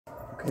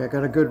Okay, I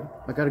got a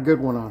good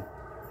one on.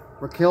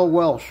 Raquel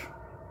Welch.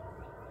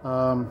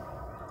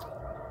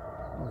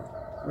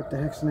 What the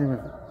heck's the name of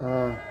it?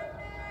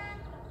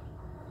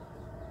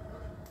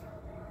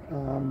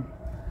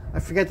 I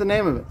forget the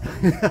name of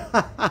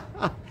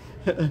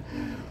it.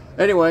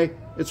 Anyway,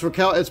 it's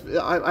Raquel.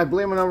 I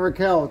blame it on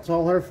Raquel. It's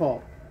all her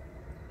fault.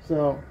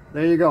 So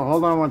there you go.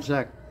 Hold on one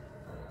sec.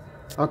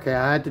 Okay,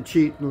 I had to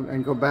cheat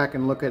and go back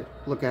and look at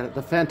it.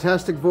 The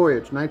Fantastic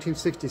Voyage,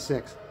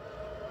 1966.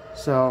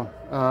 So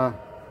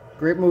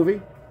great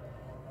movie.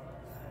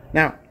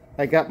 Now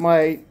I got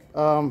my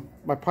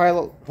my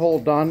pilot hole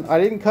done. I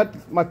didn't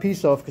cut my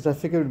piece off because I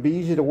figured it would be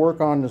easy to work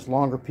on this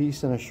longer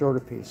piece than a shorter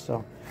piece.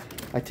 So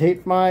I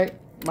taped my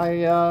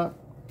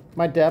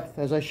depth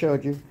as I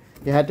showed you.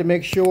 You had to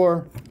make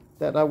sure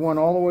that I went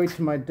all the way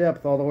to my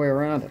depth all the way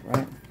around it,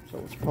 right? So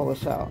let's pull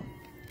this out.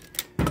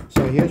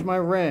 So here's my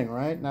ring,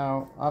 right?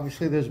 Now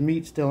obviously there's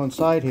meat still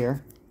inside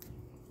here,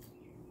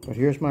 but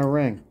here's my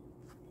ring,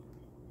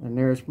 and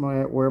there's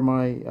where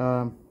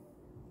my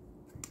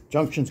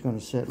junction's going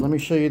to sit. Let me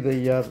show you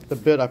the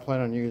bit I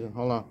plan on using.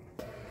 Hold on.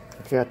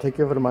 Okay, I'll take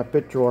you over to my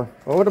bit drawer.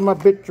 Over to my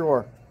bit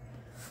drawer.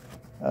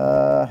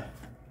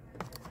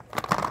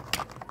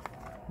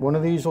 One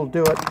of these will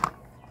do it.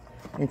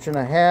 1.5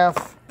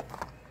 inches.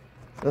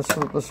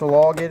 This will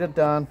all get it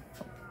done.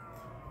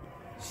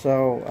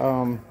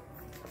 So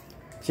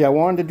see, I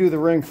wanted to do the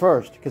ring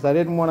first because I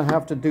didn't want to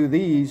have to do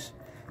these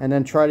and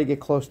then try to get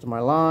close to my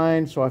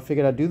line. So I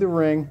figured I'd do the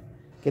ring,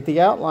 get the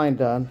outline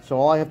done. So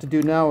all I have to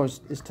do now is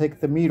take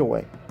the meat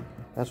away.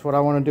 That's what I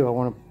want to do. I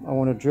want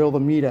to drill the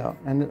meat out,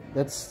 and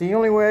that's the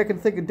only way I can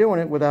think of doing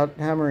it without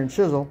hammer and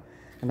chisel,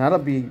 and that'll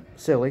be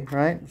silly,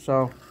 right?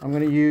 So I'm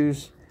going to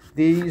use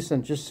these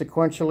and just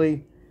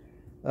sequentially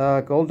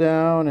go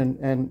down,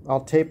 and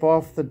I'll tape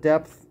off the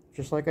depth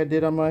just like I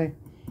did on my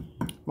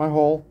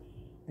hole,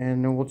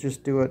 and then we'll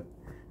just do it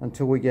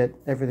until we get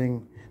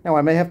everything. Now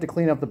I may have to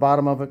clean up the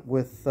bottom of it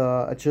with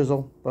a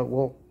chisel, but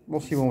we'll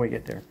see when we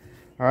get there.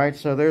 All right,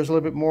 so there's a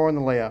little bit more on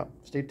the layout.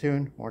 Stay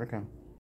tuned, more to come.